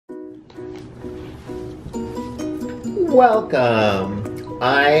Welcome.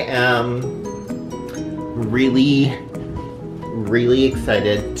 I am really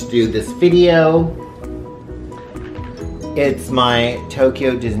excited to do this video. It's my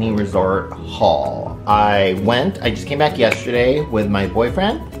Tokyo Disney Resort haul. I just came back yesterday with my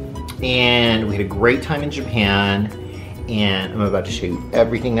boyfriend and we had a great time in Japan, and I'm about to show you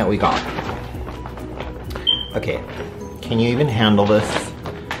everything that we got. Okay, can you even handle this?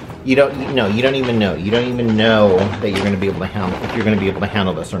 You don't even know that you're going to be able to handle, if you're going to be able to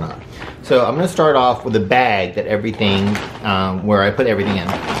handle this or not. So I'm going to start off with a bag that everything, where I put everything in.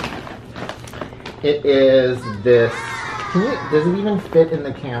 It is this, does it even fit in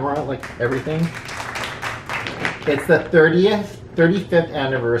the camera, like everything? It's the 35th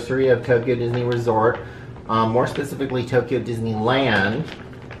anniversary of Tokyo Disney Resort, more specifically Tokyo Disneyland.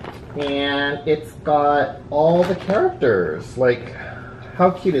 And it's got all the characters, like, how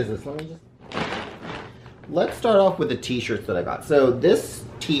cute is this? Let's start off with the t-shirts that I got. So this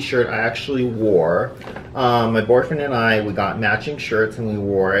t-shirt I actually wore. My boyfriend and I, we got matching shirts and we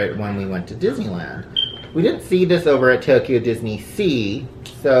wore it when we went to Disneyland. We didn't see this over at Tokyo Disney Sea,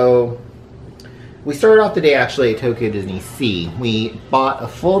 so we started off the day actually at Tokyo Disney Sea. We bought a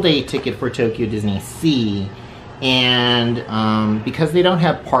full day ticket for Tokyo Disney Sea, and because they don't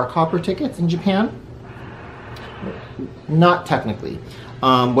have park hopper tickets in Japan, not technically.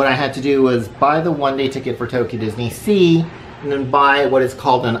 What I had to do was buy the one-day ticket for Tokyo Disney Sea and then buy what is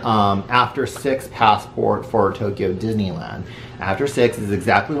called an After 6 passport for Tokyo Disneyland. After 6 is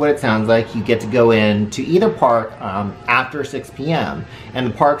exactly what it sounds like. You get to go in to either park after 6 p.m. and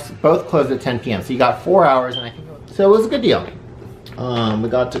the parks both close at 10 p.m. So you got 4 hours, and so it was a good deal. We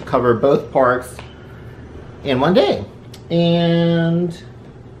got to cover both parks in one day. And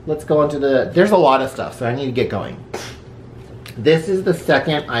let's go on to there's a lot of stuff, so I need to get going. This is the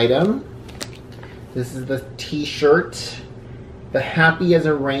second item. This is the t-shirt, the Happy as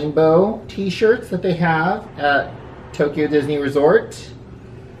a Rainbow t-shirts that they have at Tokyo Disney Resort.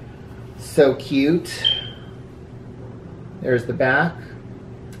 So cute. There's the back.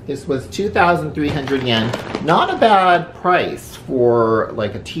 This was 2,300 yen. Not a bad price for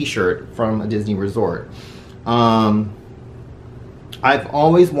like a t-shirt from a Disney resort. I've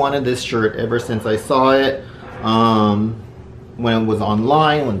always wanted this shirt ever since I saw it. When it was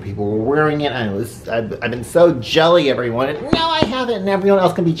online, when people were wearing it, I've been so jelly everyone. And now I have it and everyone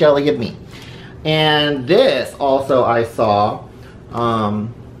else can be jelly of me. And this also I saw,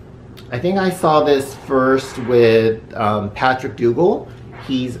 I think I saw this first with Patrick Dougal.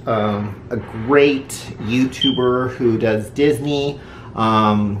 He's a great YouTuber who does Disney.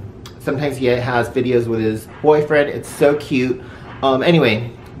 Sometimes he has videos with his boyfriend. It's so cute.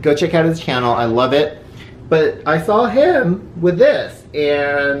 Anyway, go check out his channel. I love it. But I saw him with this,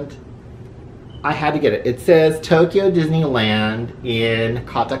 and I had to get it. It says Tokyo Disneyland in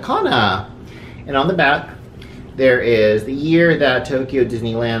katakana. And on the back, there is the year that Tokyo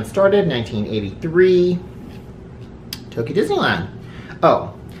Disneyland started, 1983. Tokyo Disneyland.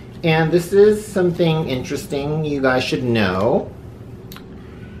 Oh, and this is something interesting you guys should know.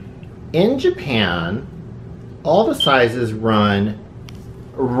 In Japan, all the sizes run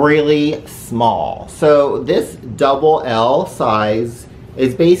really small. So this double L size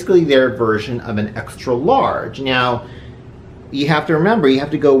is basically their version of an extra large. Now, you have to remember, you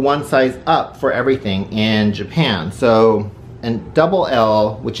have to go one size up for everything in Japan. So, and double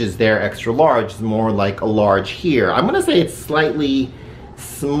L, which is their extra large, is more like a large here. I'm gonna say it's slightly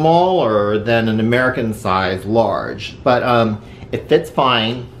smaller than an American size large, but it fits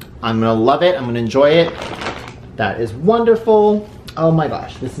fine. I'm gonna love it, I'm gonna enjoy it. That is wonderful. Oh my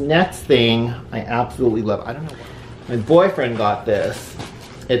gosh, this next thing I absolutely love. I don't know why. My boyfriend got this.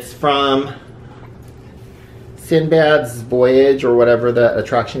 It's from Sinbad's Voyage, or whatever the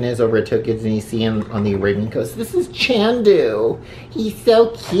attraction is over at Tokyo Disney Sea on the Arabian Coast. This is Chandu. He's so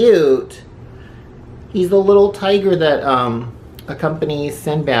cute. He's the little tiger that accompanies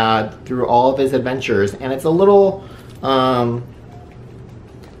Sinbad through all of his adventures. And it's a little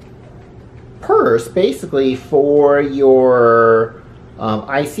purse, basically, for your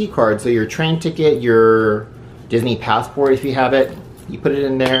IC card. So your train ticket, your Disney passport, if you have it, you put it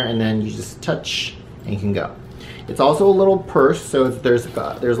in there and then you just touch and you can go. It's also a little purse, so there's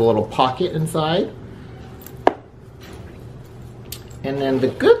a little pocket inside. And then the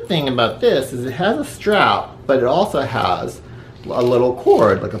good thing about this is it has a strap, but it also has a little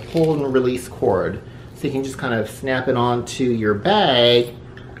cord, like a pull and release cord. So you can just kind of snap it onto your bag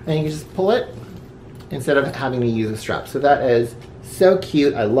and you can just pull it instead of having to use a strap. So that is so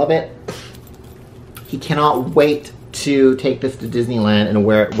cute. I love it. He cannot wait to take this to Disneyland and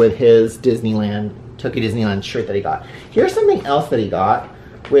wear it with his Disneyland Tokyo Disneyland shirt that he got. Here's something else that he got,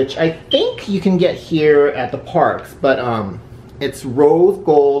 which I think you can get here at the parks, but it's rose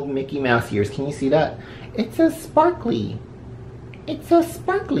gold Mickey Mouse ears. Can you see that? It's so sparkly. It's so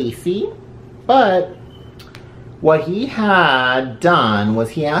sparkly, see? But what he had done was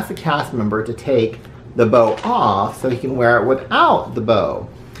he asked the cast member to take the bow off so he can wear it without the bow.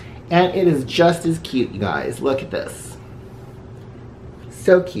 And it is just as cute, you guys. Look at this.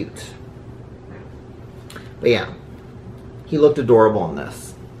 So cute. But yeah, he looked adorable in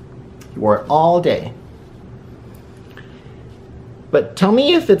this. He wore it all day. But tell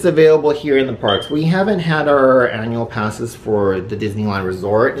me if it's available here in the parks. We haven't had our annual passes for the Disneyland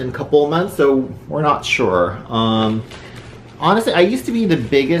Resort in a couple of months, so we're not sure. Honestly, I used to be the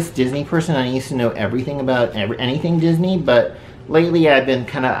biggest Disney person. I used to know everything about anything Disney, but lately I've been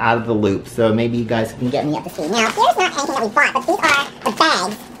kind of out of the loop, so maybe you guys can get me up to speed. Now, here's not anything that we bought, but these are the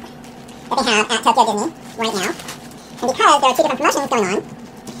bags that they have at Tokyo Disney right now. And because there are two different promotions going on,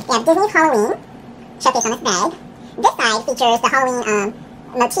 they have Disney Halloween showcased on this bag. This side features the Halloween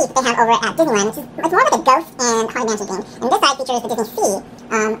motif they have over at Disneyland, which is it's more like a ghost and Haunted Mansion theme. And this side features the Disney Sea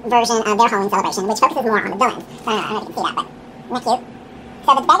version of their Halloween celebration, which focuses more on the villains. So I don't know if you can see that, but isn't that cute?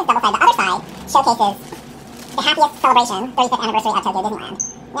 So the bag is double-sided. The other side showcases the happiest celebration, 35th anniversary of Tokyo Disneyland.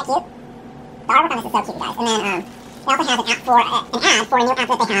 Isn't that cute? The artwork on this is so cute, you guys. And then they also have an ad for a new app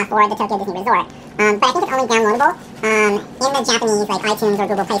that they have for the Tokyo Disney Resort. But I think it's only downloadable in the Japanese like iTunes or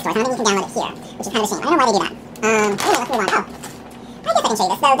Google Play Store. So I don't think you can download it here, which is kind of a shame. I don't know why they do that. Anyway, let's move on. Oh, I guess I can show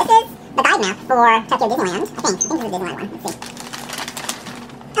you this. So this is the guide map for Tokyo Disneyland. I think this is the Disneyland one. Let's see.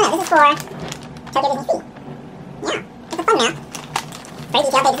 Oh no, this is for Tokyo Disney Sea. Yeah, it's a fun map. Very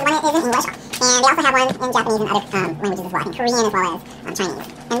detailed. This one is in English. And they also have one in Japanese and other languages as well. I think Korean as well as Chinese.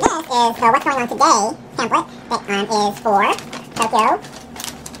 And this is the What's Going On Today template that is for Tokyo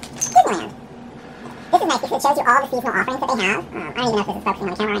Disneyland. This is nice because it shows you all the seasonal offerings that they have. I don't even know if this is focusing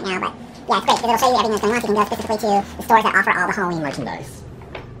on the camera right now, but yeah, it's great because it'll show you everything that's going on. So you can go specifically to the stores that offer all the Halloween merchandise.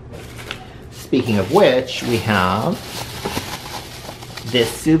 Speaking of which, we have this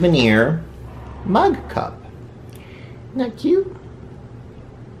souvenir mug cup. Isn't that cute?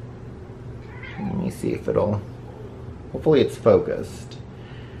 Let me see if it'll, hopefully it's focused.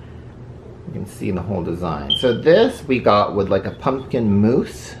 You can see the whole design. So this we got with like a pumpkin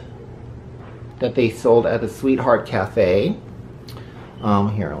mousse that they sold at the Sweetheart Cafe.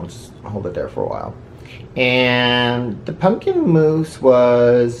 Here, I'll just hold it there for a while. And the pumpkin mousse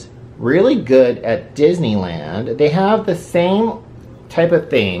was really good at Disneyland. They have the same type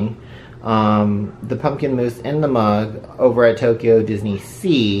of thing, the pumpkin mousse in the mug over at Tokyo Disney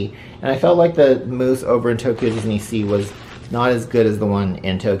Sea. And I felt like the mousse over in Tokyo Disney Sea was not as good as the one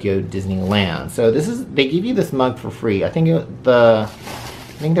in Tokyo Disneyland. So this is, they give you this mug for free. I think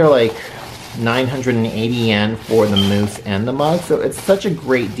they're like 980 yen for the mousse and the mug. So it's such a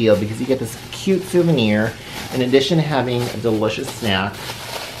great deal because you get this cute souvenir in addition to having a delicious snack.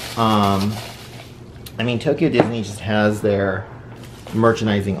 I mean, Tokyo Disney just has their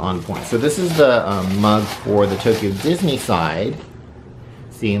merchandising on point. So this is the mug for the Tokyo Disney side.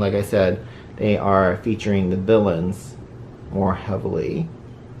 See, like I said, they are featuring the villains more heavily.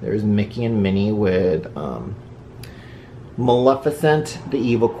 There's Mickey and Minnie with Maleficent, the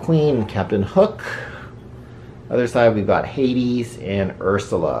Evil Queen, Captain Hook. Other side, we've got Hades and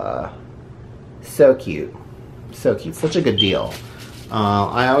Ursula. So cute. So cute. Such a good deal.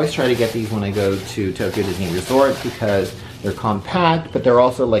 I always try to get these when I go to Tokyo Disney Resort because they're compact, but they're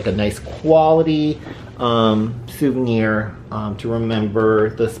also like a nice quality souvenir to remember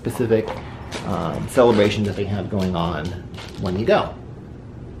the specific celebrations that they have going on when you go.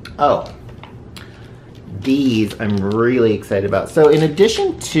 Oh, these I'm really excited about. So in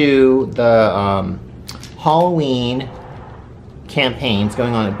addition to the Halloween campaigns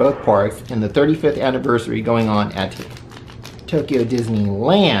going on at both parks and the 35th anniversary going on at Tokyo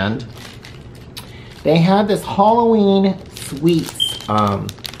Disneyland, they had this Halloween sweets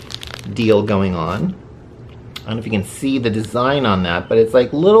deal going on. I don't know if you can see the design on that, but it's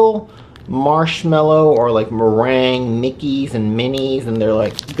like little marshmallow or like meringue Mickeys and Minnies, and they're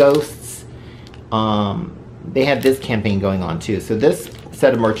like ghosts. They had this campaign going on too. So this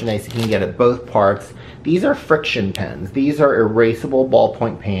set of merchandise you can get at both parks. These are friction pens. These are erasable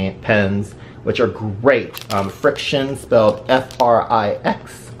ballpoint pens, which are great. Friction, spelled F-R-I-X-I-O-N.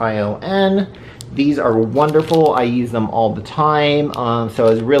 These are wonderful. I use them all the time. So I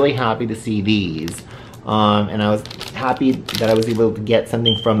was really happy to see these. And I was happy that I was able to get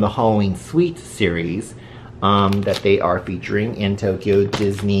something from the Halloween Sweets series that they are featuring in Tokyo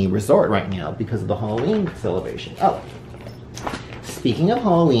Disney Resort right now because of the Halloween celebration. Oh, speaking of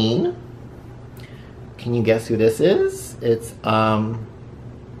Halloween, can you guess who this is? It's a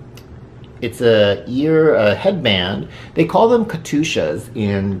headband. They call them katyushas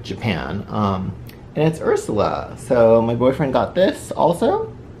in Japan. And it's Ursula. So my boyfriend got this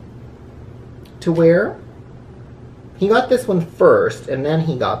also to wear. He got this one first, and then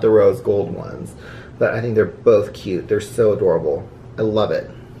he got the rose gold ones. But I think they're both cute. They're so adorable. I love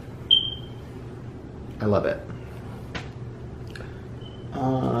it. I love it.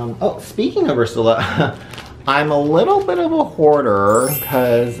 Oh, speaking of Ursula, I'm a little bit of a hoarder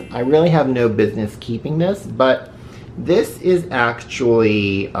because I really have no business keeping this, but this is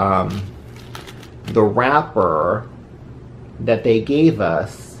actually the wrapper that they gave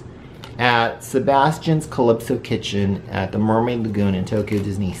us at Sebastian's Calypso Kitchen at the Mermaid Lagoon in Tokyo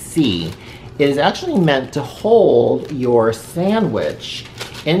Disney Sea. It is actually meant to hold your sandwich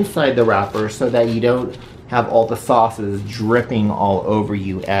inside the wrapper so that you don't have all the sauces dripping all over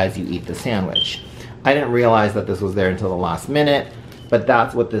you as you eat the sandwich. I didn't realize that this was there until the last minute, but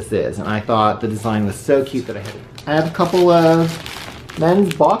that's what this is. And I thought the design was so cute that I have a couple of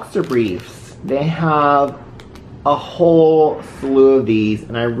men's boxer briefs. They have a whole slew of these,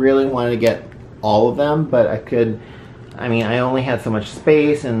 and I really wanted to get all of them, but I only had so much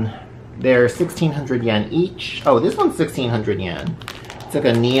space, and they're 1,600 yen each. Oh, this one's 1,600 yen. It's like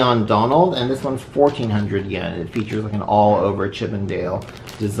a neon Donald, and this one's 1,400 yen. It features like an all-over Chippendale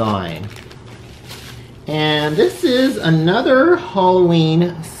design. And this is another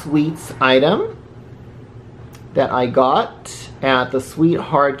Halloween sweets item that I got at the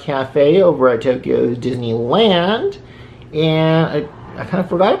Sweetheart Cafe over at Tokyo Disneyland. And I kind of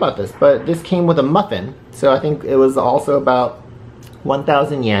forgot about this, but this came with a muffin. So I think it was also about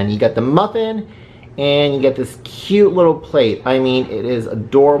 1,000 yen. You get the muffin, and you get this cute little plate. I mean, it is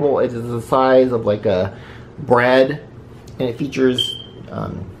adorable. It is the size of like a bread, and it features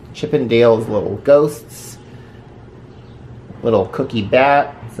Chippendale's little ghosts, little cookie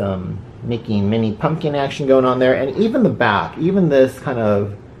bat, some Mickey and Minnie pumpkin action going on there, and even the back, even this kind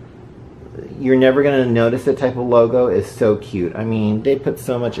of, you're never going to notice it type of logo is so cute. I mean, they put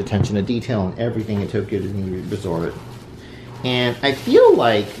so much attention to detail and everything at Tokyo Disney Resort. And I feel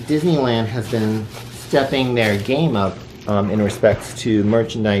like Disneyland has been stepping their game up in respects to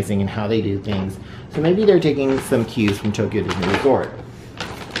merchandising and how they do things. So maybe they're taking some cues from Tokyo Disney Resort.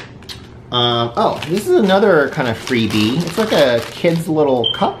 Oh, this is another kind of freebie. It's like a kid's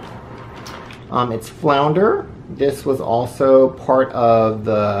little cup. It's flounder. This was also part of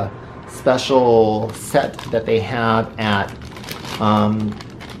the special set that they had at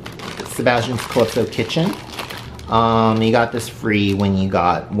Sebastian's Calypso Kitchen. You got this free when you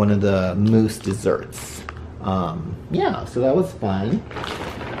got one of the mousse desserts. Yeah, so that was fun.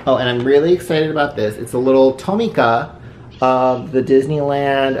 Oh, and I'm really excited about this. It's a little Tomika of the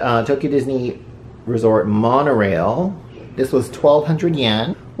Disneyland, Tokyo Disney Resort monorail. This was 1,200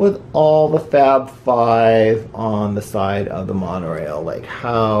 yen with all the Fab Five on the side of the monorail. Like,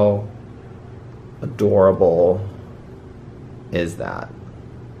 how adorable is that?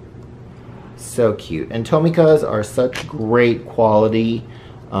 So cute. And Tomikas are such great quality.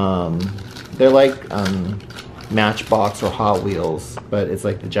 They're like Matchbox or Hot Wheels, but it's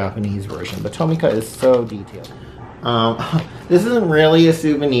like the Japanese version. But Tomika is so detailed. This isn't really a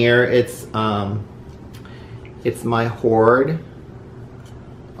souvenir. It's my hoard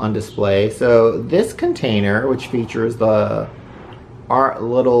on display. So this container, which features the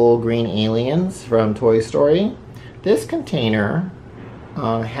little green aliens from Toy Story, this container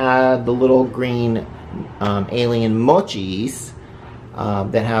had the little green alien mochis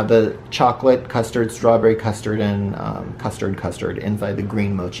that have the chocolate custard, strawberry custard, and custard inside the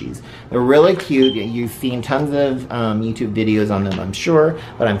green mochis. They're really cute. You've seen tons of YouTube videos on them, I'm sure,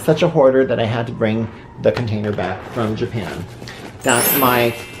 but I'm such a hoarder that I had to bring the container back from Japan. That's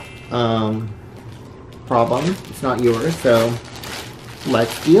my problem. It's not yours, so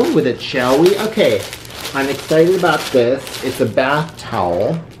let's deal with it, shall we? Okay, I'm excited about this. It's a bath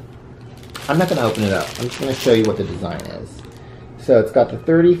towel. I'm not going to open it up. I'm just going to show you what the design is. So it's got the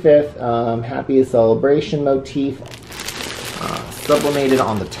 35th Happiest Celebration motif sublimated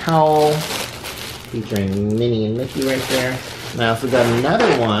on the towel, featuring Minnie and Mickey right there. And I also got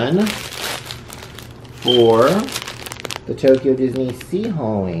another one for the Tokyo Disney Sea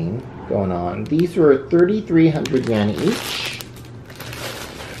Halloween going on. These were 3,300 yen each.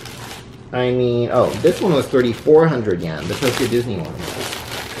 I mean, oh, this one was 3,400 yen. The Tokyo Disney one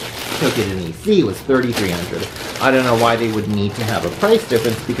was. Tokyo Disney Sea was 3,300. I don't know why they would need to have a price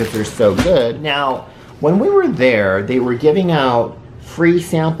difference because they're so good. Now, when we were there, they were giving out free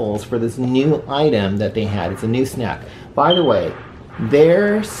samples for this new item that they had. It's a new snack. By the way,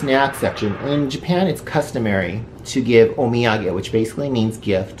 their snack section, in Japan it's customary to give omiyage, which basically means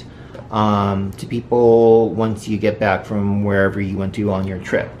gift, to people once you get back from wherever you went to on your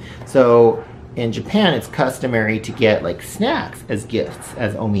trip. So in Japan it's customary to get like snacks as gifts,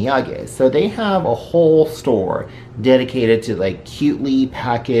 as omiyage. So they have a whole store dedicated to like cutely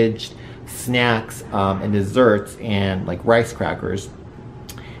packaged snacks and desserts and like rice crackers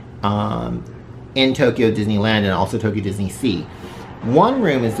in Tokyo Disneyland and also Tokyo Disney Sea. One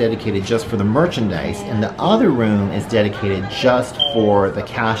room is dedicated just for the merchandise, and the other room is dedicated just for the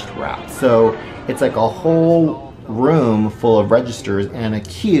cash wrap. So it's like a whole room full of registers and a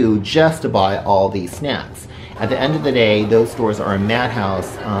queue just to buy all these snacks. At the end of the day, those stores are a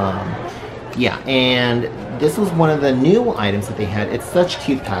madhouse. Yeah, and this was one of the new items that they had. It's such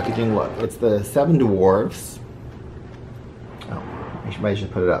cute packaging. Look, it's the Seven Dwarfs. Oh, I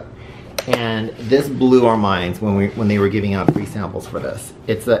should put it up. And this blew our minds when they were giving out free samples for this.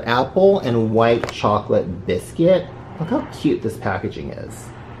 It's an apple and white chocolate biscuit. Look how cute this packaging is.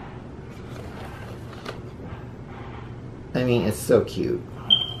 I mean, it's so cute.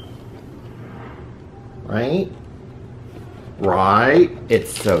 Right? Right?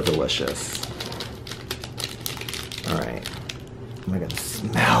 It's so delicious. Alright. I'm gonna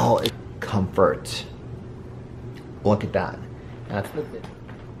smell it. Comfort. Look at that. That's the thing.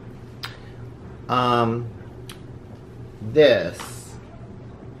 This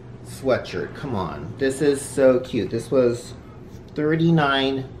sweatshirt, come on. This is so cute. This was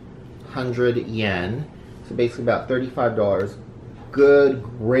 3,900 yen. So basically about $35. Good,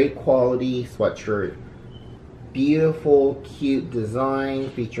 great quality sweatshirt. Beautiful, cute design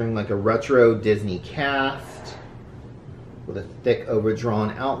featuring like a retro Disney cast with a thick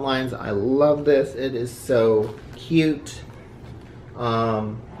overdrawn outlines. I love this. It is so cute.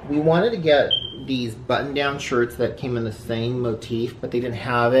 We wanted to get these button-down shirts that came in the same motif, but they didn't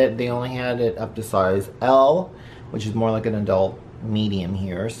have it. They only had it up to size L, which is more like an adult medium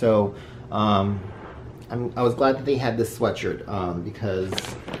here. So I was glad that they had this sweatshirt because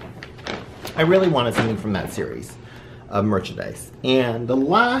I really wanted something from that series of merchandise. And the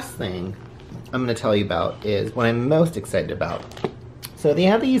last thing I'm going to tell you about is what I'm most excited about. So they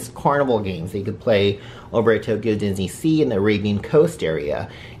have these carnival games that you could play over at Tokyo Disney Sea in the Arabian Coast area.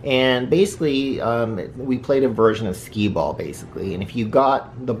 And basically, we played a version of skee ball, basically. And if you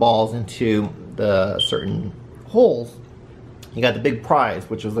got the balls into the certain holes, you got the big prize,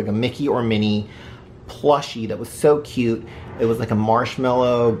 which was like a Mickey or Minnie plushie that was so cute. It was like a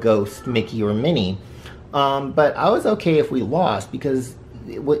marshmallow ghost Mickey or Minnie. But I was okay if we lost because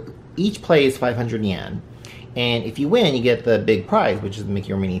each play is 500 yen. And if you win, you get the big prize, which is the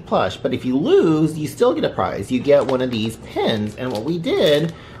Mickey or Minnie plush. But if you lose, you still get a prize. You get one of these pins. And what we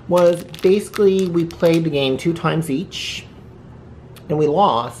did was basically we played the game 2 times each. And we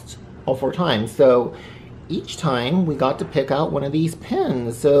lost all 4 times. So each time we got to pick out one of these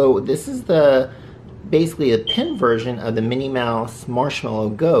pins. So this is basically a pin version of the Minnie Mouse Marshmallow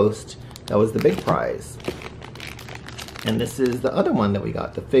Ghost. That was the big prize. And this is the other one that we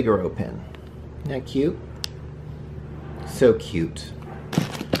got, the Figaro pin. Isn't that cute? So cute.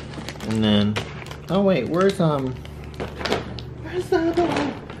 And then, oh wait, where's the other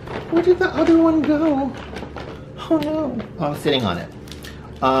one? Where did the other one go? Oh no. Oh, I'm sitting on it.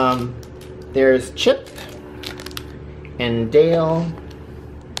 There's Chip and Dale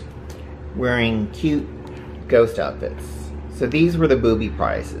wearing cute ghost outfits. So these were the booby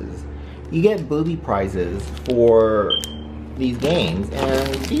prizes. You get booby prizes for these games,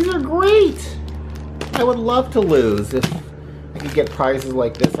 and these are great. I would love to lose if I could get prizes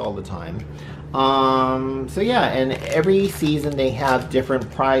like this all the time. So yeah, and every season they have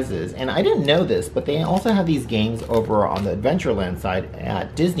different prizes. And I didn't know this, but they also have these games over on the Adventureland side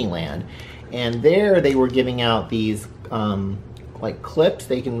at Disneyland. And there they were giving out these like clips.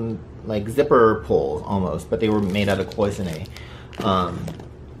 They can, like zipper pulls almost, but they were made out of cloisonne.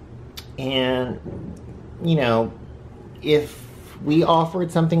 And, you know, if we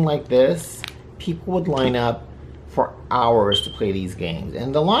offered something like this, people would line up for hours to play these games.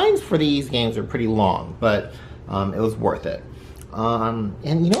 And the lines for these games are pretty long, but it was worth it. And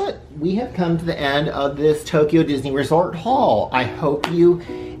you know what? We have come to the end of this Tokyo Disney Resort haul. I hope you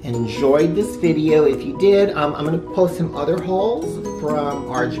enjoyed this video. If you did, I'm going to post some other hauls from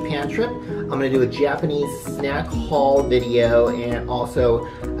our Japan trip. I'm going to do a Japanese snack haul video and also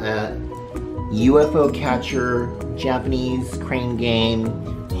a UFO catcher Japanese crane game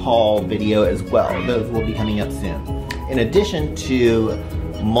haul video as well. Those will be coming up soon. In addition to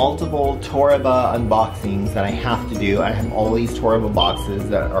multiple Toreba unboxings that I have to do. I have all these Toreba boxes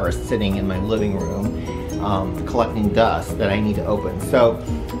that are sitting in my living room. collecting dust that I need to open. So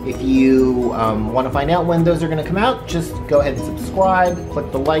if you want to find out when those are going to come out, just go ahead and subscribe,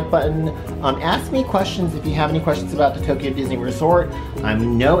 click the like button. Ask me questions if you have any questions about the Tokyo Disney Resort.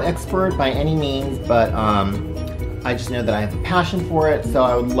 I'm no expert by any means, but I just know that I have a passion for it, so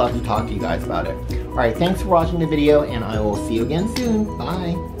I would love to talk to you guys about it. Alright, thanks for watching the video, and I will see you again soon.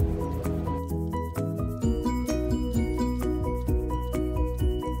 Bye!